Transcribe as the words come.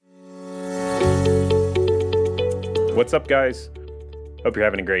What's up, guys? Hope you're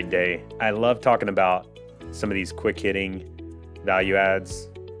having a great day. I love talking about some of these quick hitting value adds.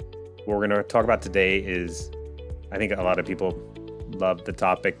 What we're going to talk about today is, I think a lot of people love the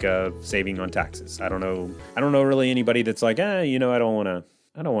topic of saving on taxes. I don't know really anybody that's like, I don't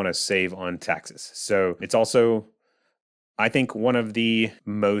want to save on taxes. So it's also, I think, one of the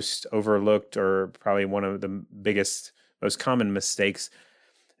most overlooked, or probably one of the biggest, most common mistakes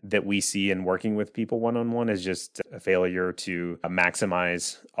that we see in working with people one-on-one is just a failure to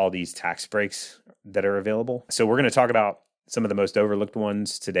maximize all these tax breaks that are available. So we're going to talk about some of the most overlooked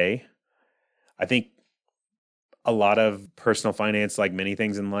ones today. I think a lot of personal finance, like many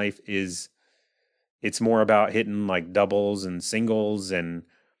things in life, it's more about hitting like doubles and singles and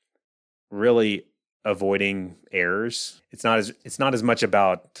really avoiding errors. It's not as much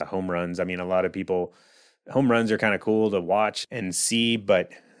about home runs. I mean, a lot of people, home runs are kind of cool to watch and see,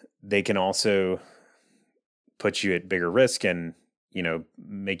 but they can also put you at bigger risk and,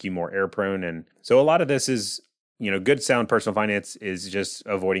 make you more error prone. And so a lot of this is, good sound personal finance is just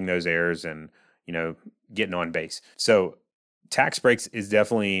avoiding those errors and, getting on base. So tax breaks is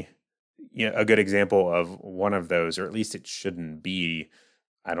definitely, a good example of one of those, or at least it shouldn't be,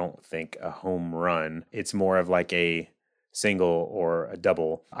 I don't think, a home run. It's more of like a single or a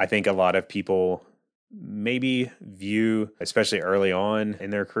double. I think a lot of people maybe view, especially early on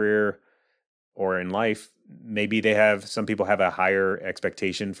in their career or in life, maybe some people have a higher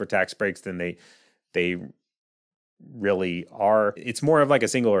expectation for tax breaks than they really are. It's more of like a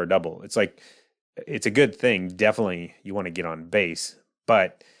single or a double. It's like, it's a good thing. Definitely you want to get on base,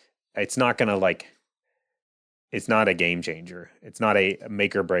 but it's not going to it's not a game changer. It's not a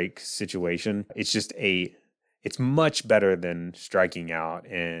make or break situation. It's just it's much better than striking out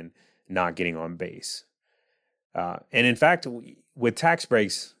and not getting on base. And in fact, with tax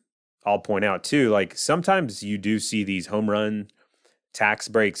breaks, I'll point out too, like sometimes you do see these home run tax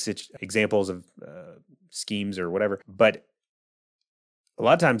breaks, examples of schemes or whatever, but a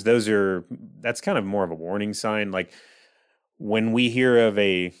lot of times that's kind of more of a warning sign. Like when we hear of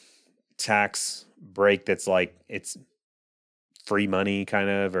a tax break that's like, it's free money kind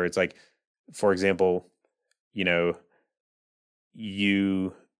of, or it's like, for example, you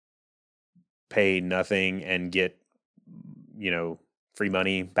pay nothing and get, free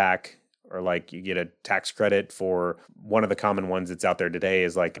money back, or like you get a tax credit for one of the common ones that's out there today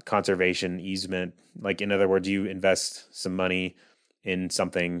is like conservation easement. Like, in other words, you invest some money in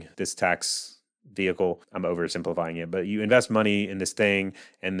something, this tax vehicle, I'm oversimplifying it, but you invest money in this thing,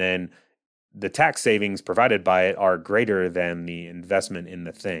 and then the tax savings provided by it are greater than the investment in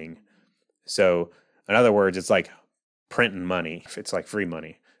the thing. So in other words, it's like printing money. It's like free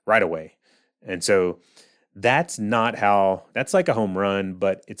money right away. And so that's like a home run,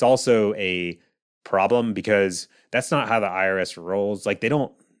 but it's also a problem because that's not how the IRS rolls. Like, they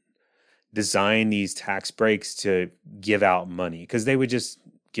don't design these tax breaks to give out money, because they would just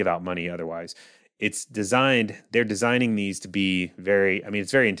give out money otherwise. They're designing these to be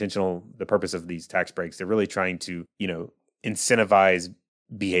it's very intentional, the purpose of these tax breaks. They're really trying to, incentivize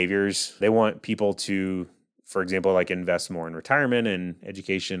behaviors. They want people to, for example, like invest more in retirement and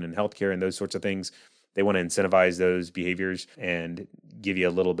education and healthcare and those sorts of things. They want to incentivize those behaviors and give you a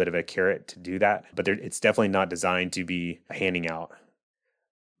little bit of a carrot to do that. But it's definitely not designed to be handing out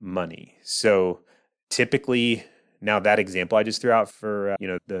money. So typically, now that example I just threw out for,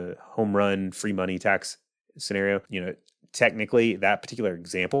 the home run free money tax scenario, technically that particular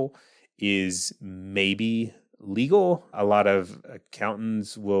example is maybe legal. A lot of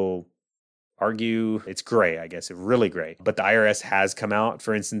accountants will argue it's gray, I guess, really gray. But the IRS has come out,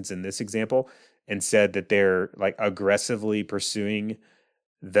 for instance, in this example, and said that they're like aggressively pursuing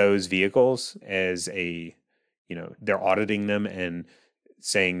those vehicles as they're auditing them and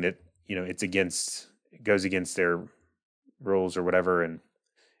saying that, it goes against their rules or whatever. And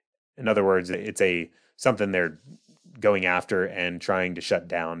in other words, it's something they're going after and trying to shut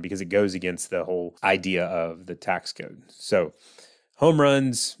down because it goes against the whole idea of the tax code. So home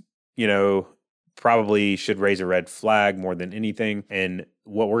runs, probably should raise a red flag more than anything. And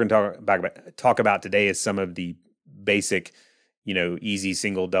what we're going to talk about today is some of the basic, easy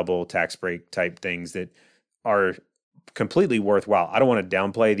single, double tax break type things that are completely worthwhile. I don't want to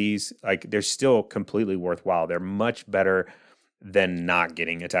downplay these. Like, they're still completely worthwhile. They're much better than not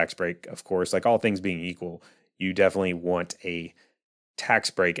getting a tax break. Of course, like all things being equal, you definitely want a tax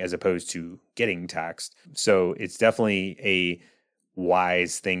break as opposed to getting taxed. So it's definitely a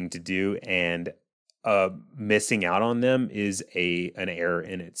wise thing to do, and missing out on them is an error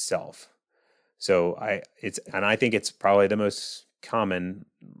in itself. So I think it's probably the most common,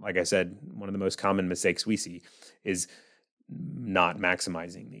 like I said, one of the most common mistakes we see is not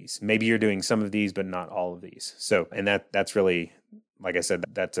maximizing these. Maybe you're doing some of these, but not all of these. So, and that's really, like I said,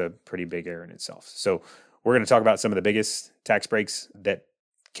 that's a pretty big error in itself. So we're going to talk about some of the biggest tax breaks that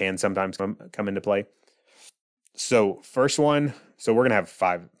can sometimes come into play. So first one, so we're going to have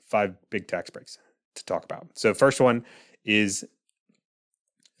five big tax breaks to talk about. So first one is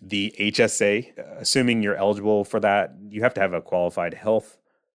the HSA. Assuming you're eligible for that, you have to have a qualified health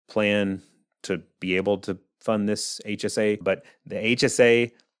plan to be able to fund this HSA. But the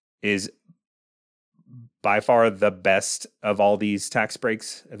HSA is by far the best of all these tax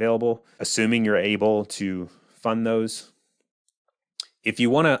breaks available, assuming you're able to fund those. If you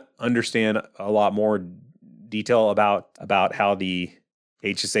want to understand a lot more detail about how the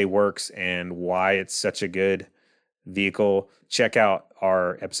HSA works and why it's such a good vehicle, check out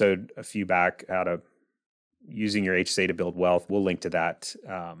our episode a few back, how to using your HSA to build wealth. We'll link to that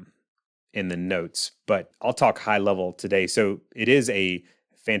in the notes, but I'll talk high level today. So it is a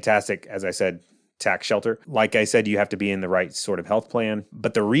fantastic, as I said, tax shelter. Like I said, you have to be in the right sort of health plan,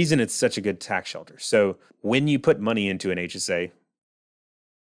 but the reason it's such a good tax shelter. So when you put money into an HSA,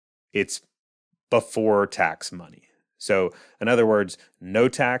 it's before tax money. So in other words, no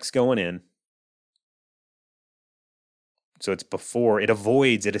tax going in. So it's before, it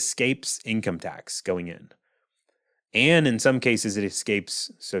escapes income tax going in. And in some cases, it escapes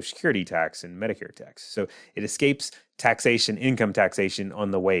Social Security tax and Medicare tax. So it escapes taxation, income taxation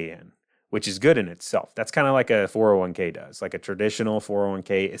on the way in, which is good in itself. That's kind of like a 401k does. Like a traditional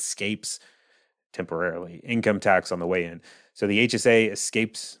 401k escapes temporarily income tax on the way in. So the HSA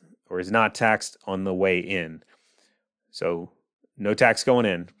escapes or is not taxed on the way in. So no tax going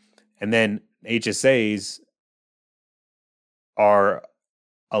in. And then HSAs are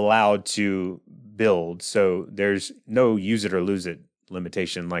allowed to build. So there's no use it or lose it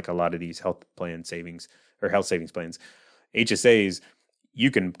limitation like a lot of these health plan savings or health savings plans. HSAs, you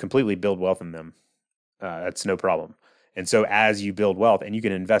can completely build wealth in them. That's no problem. And so as you build wealth, and you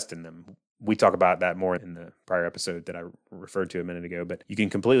can invest in them. We talk about that more in the prior episode that I referred to a minute ago, but you can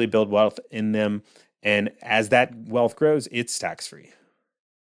completely build wealth in them. And as that wealth grows, it's tax-free.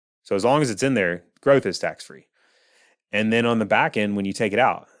 So as long as it's in there, growth is tax-free. And then on the back end, when you take it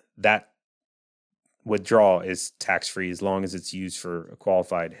out, that withdrawal is tax-free as long as it's used for a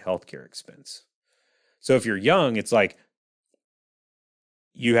qualified healthcare expense. So if you're young, it's like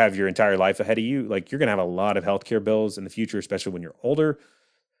you have your entire life ahead of you. Like you're going to have a lot of healthcare bills in the future, especially when you're older.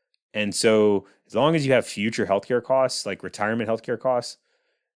 And so as long as you have future healthcare costs, like retirement healthcare costs,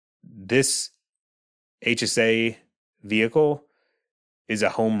 this HSA vehicle is a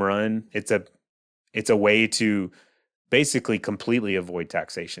home run. It's a way to basically completely avoid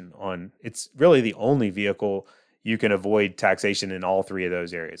taxation on. It's really the only vehicle you can avoid taxation in all three of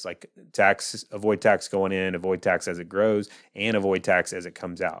those areas, like avoid tax going in, avoid tax as it grows, and avoid tax as it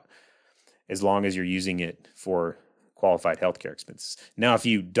comes out, as long as you're using it for qualified healthcare expenses. Now, if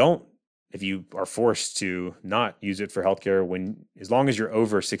you are forced to not use it for healthcare as long as you're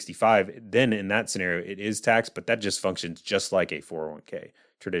over 65, then in that scenario, it is taxed, but that just functions just like a 401k,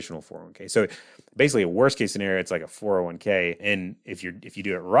 traditional 401k. So basically a worst case scenario, it's like a 401k. And if you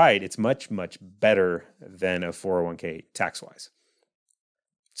do it right, it's much, much better than a 401k tax-wise.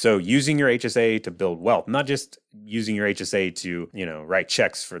 So using your HSA to build wealth, not just using your HSA to, write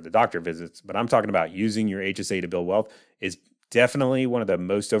checks for the doctor visits, but I'm talking about using your HSA to build wealth is definitely one of the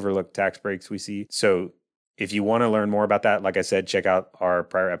most overlooked tax breaks we see. So if you want to learn more about that, like I said, check out our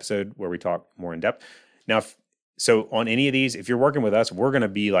prior episode where we talk more in depth. Now, so on any of these, if you're working with us, we're going to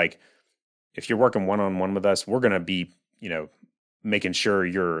be like, if you're working one-on-one with us, we're going to be, making sure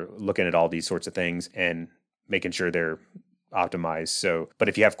you're looking at all these sorts of things and making sure they're optimized. So, but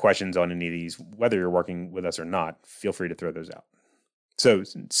if you have questions on any of these, whether you're working with us or not, feel free to throw those out. So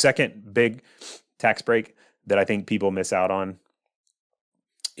second big tax break that I think people miss out on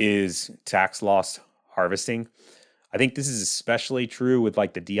is tax loss harvesting. I think this is especially true with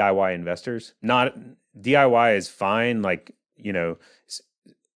like the DIY investors. Not DIY is fine, like,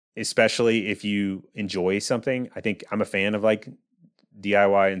 especially if you enjoy something. I think I'm a fan of like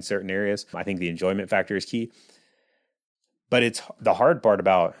DIY in certain areas. I think the enjoyment factor is key. But it's the hard part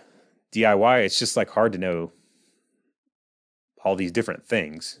about DIY. It's just like hard to know all these different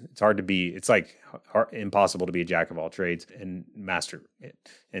things. It's like impossible to be a jack of all trades and master it.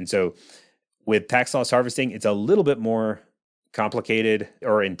 And so with tax loss harvesting, it's a little bit more complicated,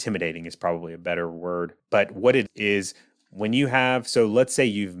 or intimidating is probably a better word. But what it is, so let's say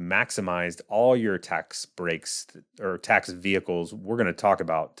you've maximized all your tax breaks or tax vehicles. We're going to talk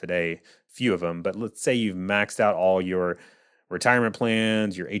about today a few of them, but let's say you've maxed out all your retirement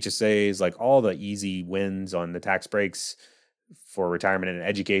plans, your HSAs, like all the easy wins on the tax breaks for retirement and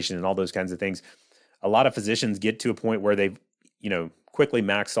education and all those kinds of things. A lot of physicians get to a point where they've, quickly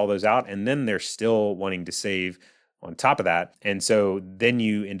maxed all those out, and then they're still wanting to save on top of that. And so then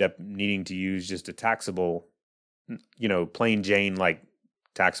you end up needing to use just a taxable, plain Jane, like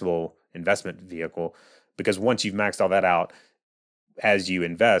taxable investment vehicle, because once you've maxed all that out, as you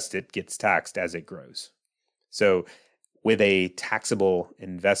invest, it gets taxed as it grows. So with a taxable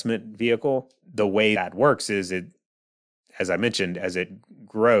investment vehicle, the way that works is as I mentioned, as it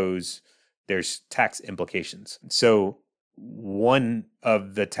grows, there's tax implications. So one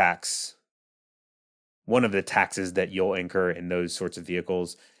of the taxes that you'll incur in those sorts of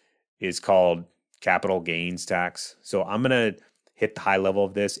vehicles is called capital gains tax. So I'm going to hit the high level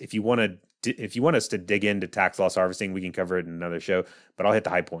of this. If you want us to dig into tax loss harvesting, we can cover it in another show, but I'll hit the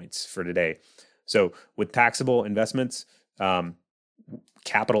high points for today. So with taxable investments,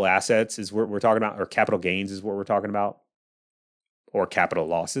 capital assets is what we're talking about, or capital gains is what we're talking about, or capital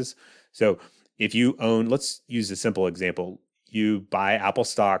losses. So if you own, let's use a simple example. You buy Apple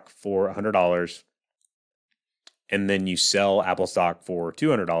stock for $100 and then you sell Apple stock for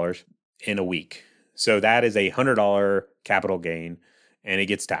 $200 in a week. So that is a $100 capital gain and it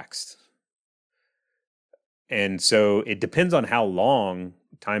gets taxed. And so it depends on how long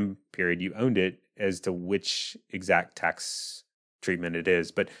time period you owned it as to which exact tax treatment it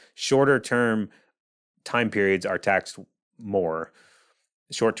is. But shorter term time periods are taxed more.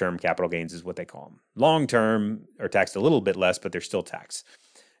 Short-term capital gains is what they call them. Long-term are taxed a little bit less, but they're still taxed.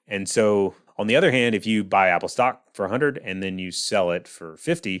 And so on the other hand, if you buy Apple stock for 100 and then you sell it for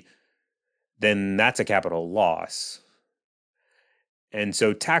 50, then that's a capital loss. And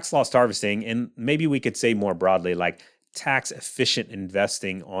so tax loss harvesting, and maybe we could say more broadly, like tax efficient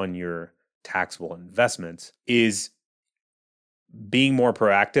investing on your taxable investments, is being more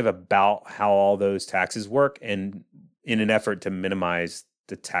proactive about how all those taxes work and in an effort to minimize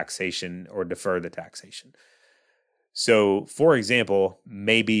the taxation or defer the taxation. So, for example,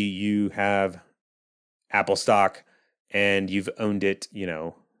 maybe you have Apple stock and you've owned it,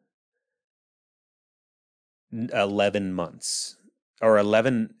 11 months or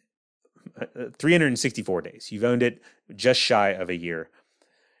 364 days. You've owned it just shy of a year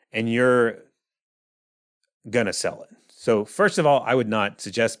and you're going to sell it. So first of all, I would not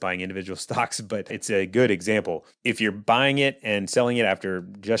suggest buying individual stocks, but it's a good example. If you're buying it and selling it after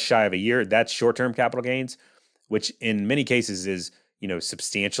just shy of a year, that's short-term capital gains, which in many cases is,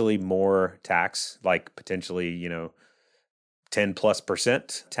 substantially more tax, like potentially,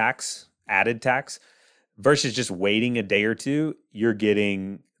 10+% tax, added tax, versus just waiting a day or two, you're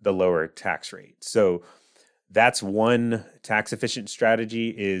getting the lower tax rate. So that's one tax efficient strategy,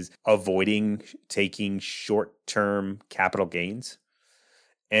 is avoiding taking short-term capital gains,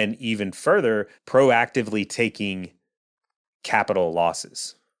 and even further, proactively taking capital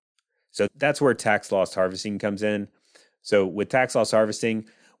losses. So that's where tax loss harvesting comes in. So with tax loss harvesting,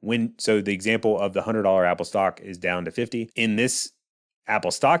 the example of the $100 Apple stock is down to 50. In this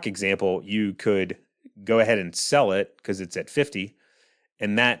Apple stock example, you could go ahead and sell it because it's at 50,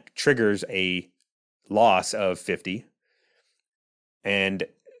 and that triggers a loss of 50. And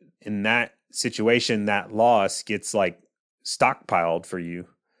in that situation, that loss gets like stockpiled for you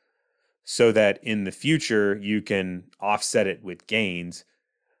so that in the future you can offset it with gains.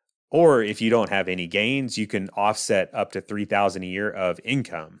 Or if you don't have any gains, you can offset up to $3,000 a year of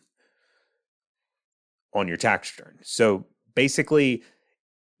income on your tax return. So basically,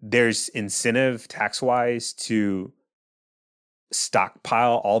 there's incentive tax-wise to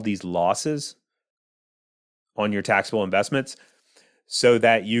stockpile all these losses on your taxable investments so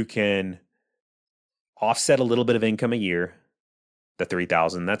that you can offset a little bit of income a year, the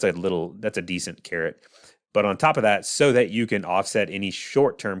 $3,000, that's a decent carrot. But on top of that, so that you can offset any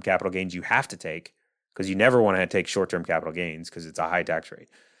short-term capital gains you have to take, because you never want to take short-term capital gains because it's a high tax rate.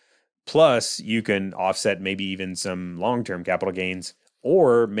 Plus, you can offset maybe even some long-term capital gains,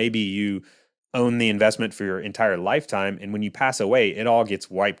 or maybe you own the investment for your entire lifetime, and when you pass away, it all gets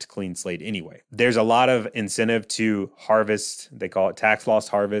wiped clean slate anyway. There's a lot of incentive to harvest, they call it tax loss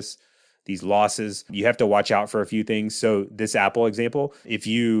harvest, these losses. You have to watch out for a few things. So this Apple example,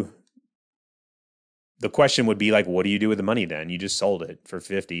 the question would be like, what do you do with the money then? You just sold it for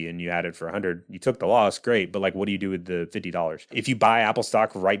 50 and you had it for 100. You took the loss, great, but like, what do you do with the $50? If you buy Apple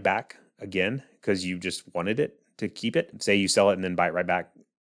stock right back again because you just wanted it to keep it, say you sell it and then buy it right back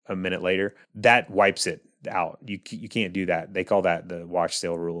a minute later, that wipes it out. You can't do that. They call that the wash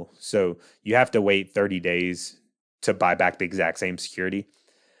sale rule. So you have to wait 30 days to buy back the exact same security.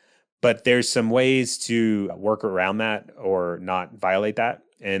 But there's some ways to work around that or not violate that.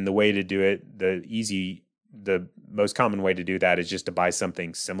 And the way to do it, the most common way to do that is just to buy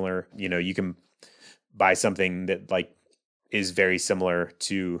something similar. You can buy something that like is very similar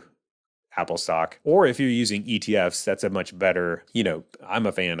to Apple stock. Or if you're using ETFs, that's a much better, I'm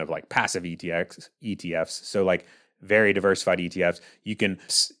a fan of like passive ETFs. So like very diversified ETFs. You can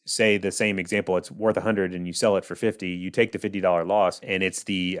say the same example, it's worth 100 and you sell it for 50, you take the $50 loss and it's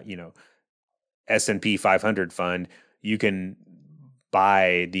the, S&P 500 fund. You can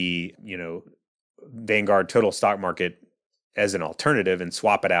buy the, Vanguard total stock market as an alternative and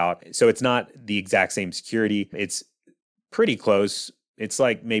swap it out. So it's not the exact same security. It's pretty close. It's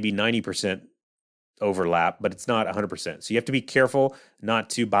like maybe 90% overlap, but it's not 100%. So you have to be careful not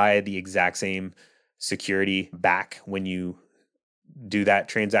to buy the exact same security back when you do that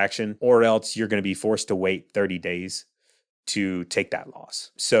transaction, or else you're going to be forced to wait 30 days to take that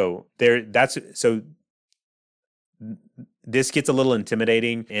loss. So this gets a little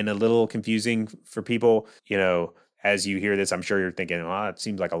intimidating and a little confusing for people. As you hear this, I'm sure you're thinking, oh, it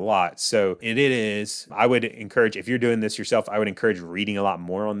seems like a lot. So it is. I would encourage, if you're doing this yourself, I would encourage reading a lot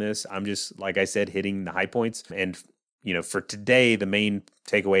more on this. I'm just, like I said, hitting the high points. And, for today, the main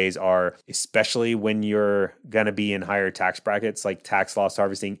takeaways are, especially when you're going to be in higher tax brackets, like tax loss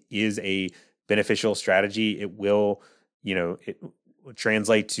harvesting is a beneficial strategy. It will, it will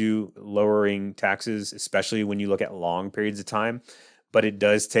translate to lowering taxes, especially when you look at long periods of time. But it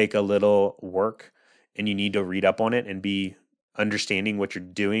does take a little work. And you need to read up on it and be understanding what you're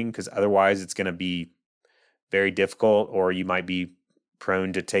doing, because otherwise it's going to be very difficult, or you might be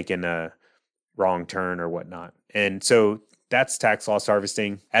prone to taking a wrong turn or whatnot. And so that's tax loss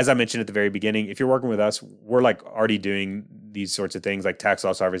harvesting. As I mentioned at the very beginning, if you're working with us, we're like already doing these sorts of things. Like tax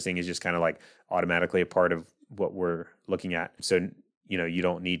loss harvesting is just kind of like automatically a part of what we're looking at. So, you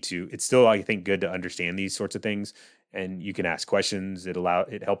don't need to, it's still, I think, good to understand these sorts of things. And you can ask questions. It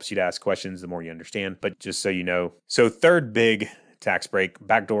helps you to ask questions the more you understand. But just so you know. So third big tax break,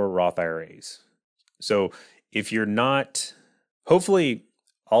 backdoor Roth IRAs. So if you're not, hopefully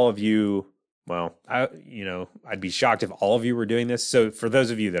all of you, well, I'd be shocked if all of you were doing this. So for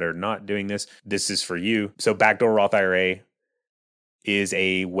those of you that are not doing this, this is for you. So backdoor Roth IRA is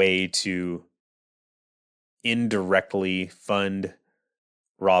a way to indirectly fund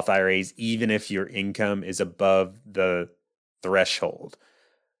Roth IRAs, even if your income is above the threshold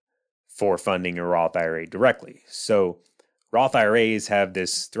for funding a Roth IRA directly. So Roth IRAs have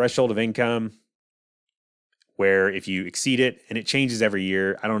this threshold of income where if you exceed it, and it changes every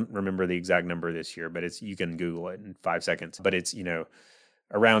year. I don't remember the exact number this year, but you can Google it in 5 seconds. But it's,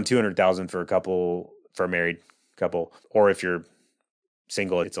 around 200,000 for a married couple, or if you're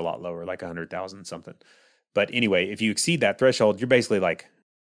single, it's a lot lower, like 100,000 something. But anyway, if you exceed that threshold, you're basically like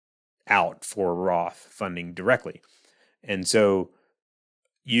out for Roth funding directly. And so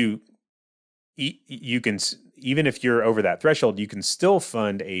you can, even if you're over that threshold, you can still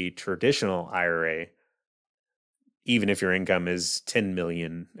fund a traditional IRA, even if your income is 10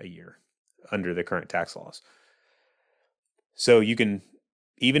 million a year under the current tax laws. So you can,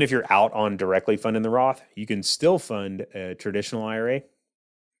 even if you're out on directly funding the Roth, you can still fund a traditional IRA.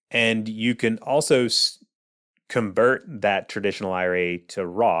 And you can also convert that traditional IRA to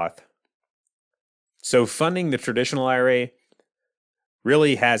Roth. So funding the traditional IRA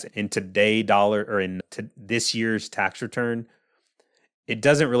really has, in today's dollar, or in this year's tax return, it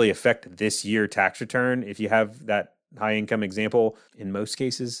doesn't really affect this year tax return if you have that high income example in most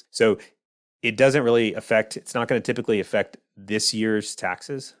cases. So it doesn't really affect, it's not going to typically affect this year's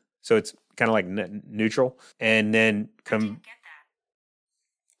taxes. So it's kind of like neutral. And then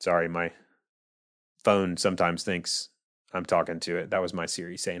sorry, my phone sometimes thinks I'm talking to it. That was my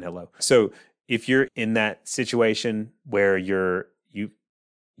Siri saying hello. So if you're in that situation where you're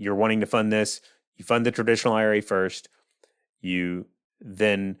wanting to fund this, you fund the traditional IRA first, you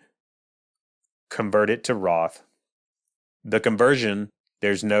then convert it to Roth. The conversion,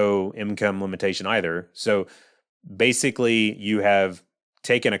 there's no income limitation either. So basically you have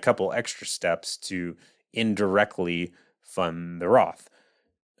taken a couple extra steps to indirectly fund the Roth.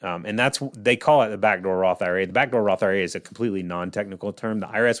 And they call it the backdoor Roth IRA. The backdoor Roth IRA is a completely non-technical term. The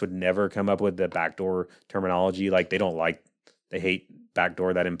IRS would never come up with the backdoor terminology. Like they hate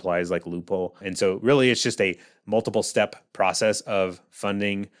backdoor. That implies like loophole. And so really it's just a multiple step process of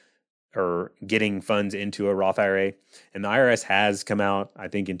funding or getting funds into a Roth IRA. And the IRS has come out, I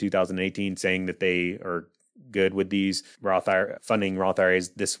think in 2018, saying that they are good with these funding Roth IRAs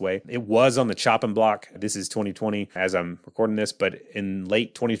this way. It was on the chopping block. This is 2020 as I'm recording this, but in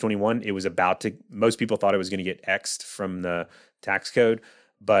late 2021, it was most people thought it was going to get X'd from the tax code,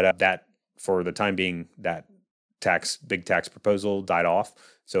 But that, for the time being, that big tax proposal died off.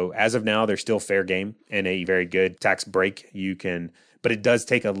 So as of now, there's still fair game and a very good tax break. But it does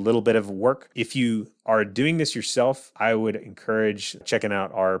take a little bit of work. If you are doing this yourself, I would encourage checking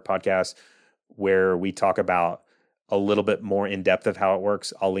out our podcast where we talk about a little bit more in depth of how it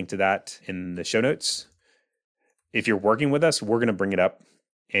works. I'll link to that in the show notes. If you're working with us, we're going to bring it up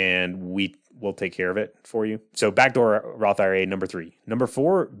and we will take care of it for you. So backdoor Roth IRA, number 3. Number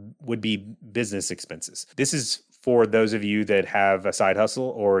 4 would be business expenses. This is for those of you that have a side hustle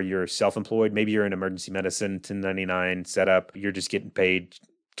or you're self-employed. Maybe you're in emergency medicine, 1099 setup. You're just getting paid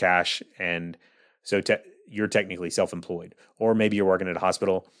cash. And so you're technically self-employed. Or maybe you're working at a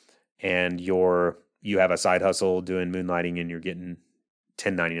hospital and you have a side hustle doing moonlighting and you're getting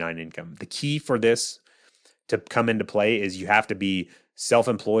 1099 income. The key for this to come into play is you have to be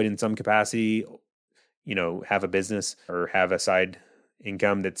self-employed in some capacity, have a business or have a side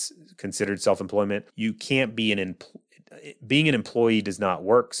income that's considered self-employment. You can't be being an employee does not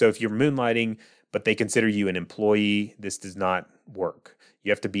work. So if you're moonlighting, but they consider you an employee, this does not work.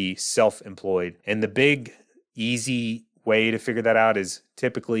 You have to be self-employed. And the big, easy way to figure that out is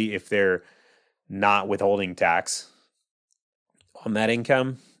typically if they're not withholding tax on that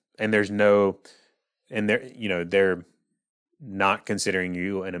income and they're not considering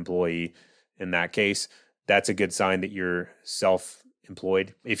you an employee in that case, that's a good sign that you're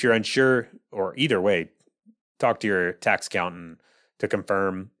self-employed. If you're unsure, or either way, talk to your tax accountant to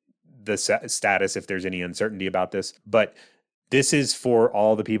confirm the status if there's any uncertainty about this. But this is for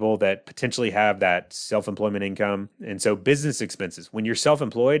all the people that potentially have that self-employment income. And so business expenses, when you're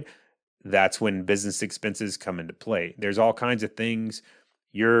self-employed, that's when business expenses come into play. There's all kinds of things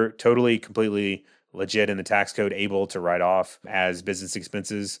you're totally, completely legit in the tax code able to write off as business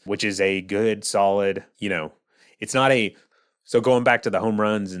expenses, which is a good, solid, it's not so going back to the home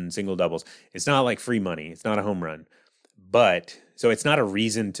runs and single doubles, it's not like free money. It's not a home run, so it's not a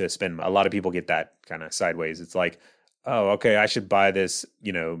reason to spend. A lot of people get that kind of sideways. It's like, oh, okay, I should buy this,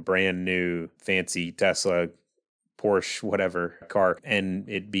 brand new fancy Tesla, Porsche, whatever car, and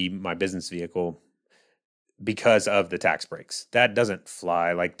it'd be my business vehicle because of the tax breaks. That doesn't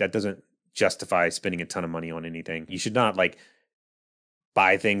fly. Like that doesn't justify spending a ton of money on anything. You should not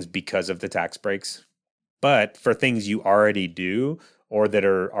buy things because of the tax breaks. But for things you already do or that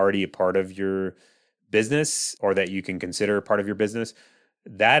are already a part of your business or that you can consider part of your business,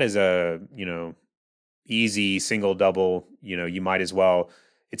 that is a, easy single double, you might as well.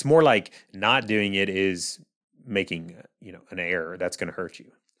 It's more like not doing it is making, an error that's going to hurt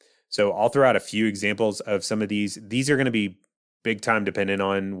you. So I'll throw out a few examples of some of these. These are going to be big time dependent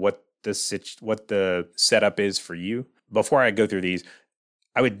on what the setup is for you. Before I go through these,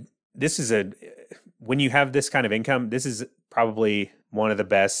 when you have this kind of income, this is probably one of the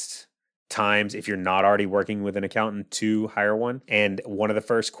best times if you're not already working with an accountant to hire one. And one of the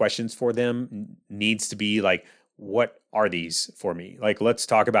first questions for them needs to be like, what are these for me? Like, let's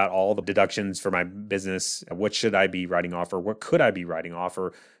talk about all the deductions for my business. What should I be writing off, or what could I be writing off,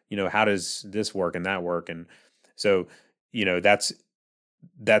 or, how does this work and that work? And so,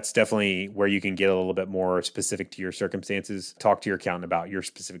 that's definitely where you can get a little bit more specific to your circumstances. Talk to your accountant about your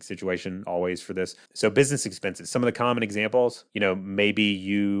specific situation always for this. So business expenses, some of the common examples, maybe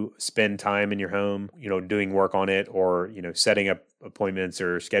you spend time in your home, doing work on it, or, setting up appointments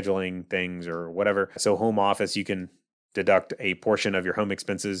or scheduling things or whatever. So home office, you can deduct a portion of your home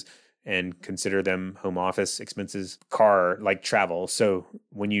expenses and consider them home office expenses. Car, like travel. So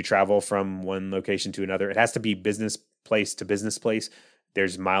when you travel from one location to another, it has to be business place to business place.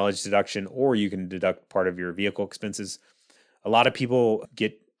 There's mileage deduction, or you can deduct part of your vehicle expenses. A lot of people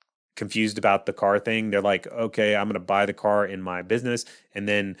get confused about the car thing. They're like, okay, I'm going to buy the car in my business and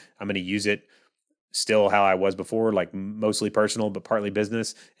then I'm going to use it still how I was before, like mostly personal, but partly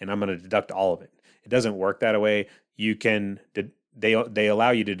business. And I'm going to deduct all of it. It doesn't work that way. You can, they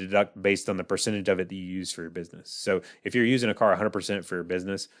allow you to deduct based on the percentage of it that you use for your business. So if you're using a car 100% for your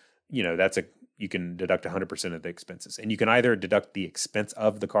business, you can deduct 100% of the expenses. And you can either deduct the expense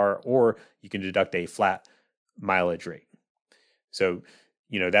of the car or you can deduct a flat mileage rate. So,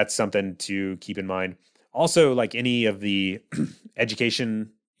 that's something to keep in mind. Also, like any of the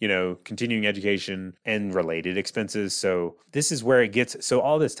education, continuing education and related expenses. So this is where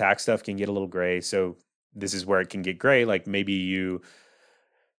all this tax stuff can get a little gray. So this is where it can get gray. Like maybe you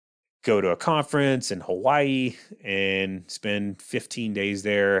go to a conference in Hawaii and spend 15 days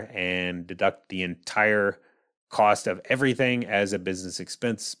there and deduct the entire cost of everything as a business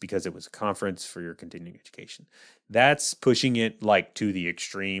expense because it was a conference for your continuing education. That's pushing it to the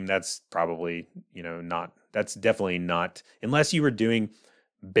extreme. That's probably, that's definitely not, unless you were doing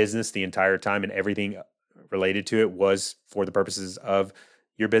business the entire time and everything related to it was for the purposes of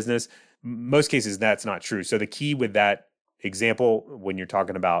your business. Most cases, that's not true. So the key with that example, when you're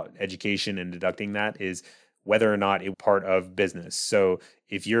talking about education and deducting that, is whether or not it's part of business. So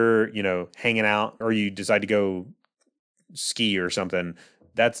if you're, hanging out or you decide to go ski or something,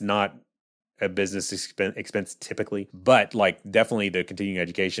 that's not a business expense typically, but like definitely the continuing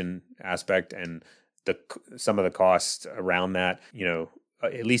education aspect and some of the costs around that,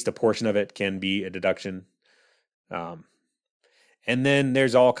 at least a portion of it can be a deduction. And then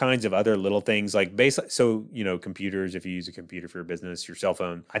there's all kinds of other little things like computers, if you use a computer for your business, your cell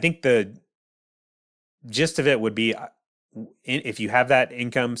phone. I think the gist of it would be if you have that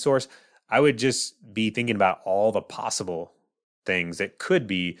income source, I would just be thinking about all the possible things that could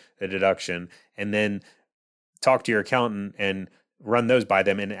be a deduction and then talk to your accountant and run those by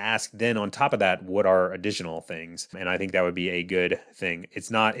them and ask then on top of that, what are additional things? And I think that would be a good thing. It's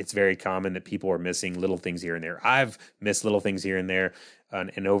very common that people are missing little things here and there. I've missed little things here and there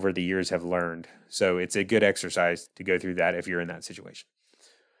and over the years have learned. So it's a good exercise to go through that if you're in that situation.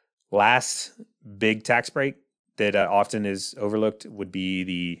 Last big tax break that often is overlooked would be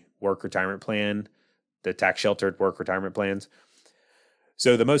the work retirement plan, the tax sheltered work retirement plans.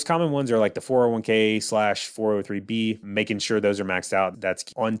 So the most common ones are like the 401k/403b, making sure those are maxed out. That's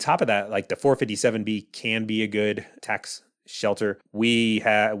on top of that, like the 457b can be a good tax shelter. We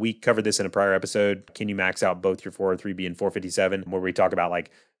covered this in a prior episode. Can you max out both your 403b and 457, where we talk about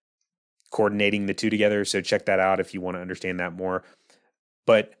like coordinating the two together. So check that out if you want to understand that more.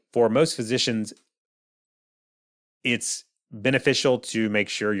 But for most physicians, it's beneficial to make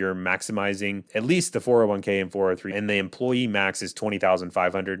sure you're maximizing at least the 401k and 403, and the employee max is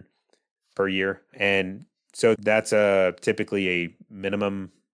 $20,500 per year. And so that's typically a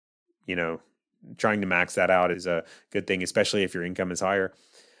minimum, trying to max that out is a good thing, especially if your income is higher.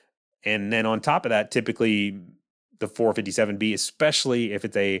 And then on top of that, typically the 457b, especially if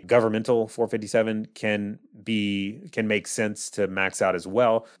it's a governmental 457, can make sense to max out as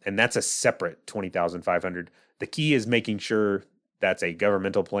well. And that's a separate $20,500. The key is making sure that's a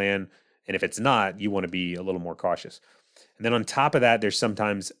governmental plan. And if it's not, you want to be a little more cautious. And then on top of that, there's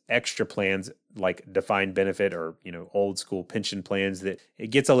sometimes extra plans like defined benefit or, old school pension plans that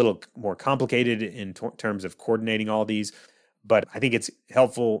it gets a little more complicated in terms of coordinating all these. But I think it's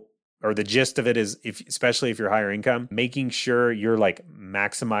helpful, or the gist of it is, especially if you're higher income, making sure you're like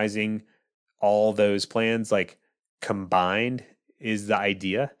maximizing all those plans like combined is the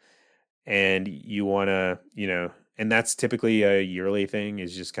idea. And you want to, and that's typically a yearly thing,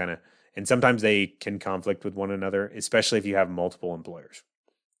 is just kind of, and sometimes they can conflict with one another, especially if you have multiple employers.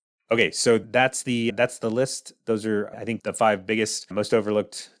 Okay, so that's the list. Those are, I think, the 5 biggest, most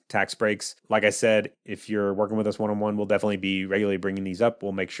overlooked tax breaks. Like I said, if you're working with us one-on-one, we'll definitely be regularly bringing these up.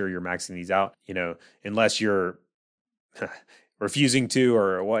 We'll make sure you're maxing these out, unless you're refusing to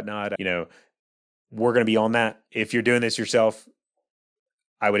or whatnot, we're going to be on that. If you're doing this yourself,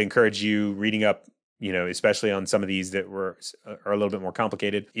 I would encourage you reading up, especially on some of these that are a little bit more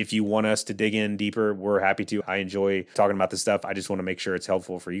complicated. If you want us to dig in deeper, we're happy to. I enjoy talking about this stuff. I just want to make sure it's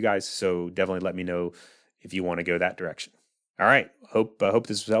helpful for you guys. So definitely let me know if you want to go that direction. All right. Hope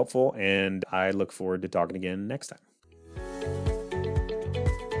this was helpful, and I look forward to talking again next time.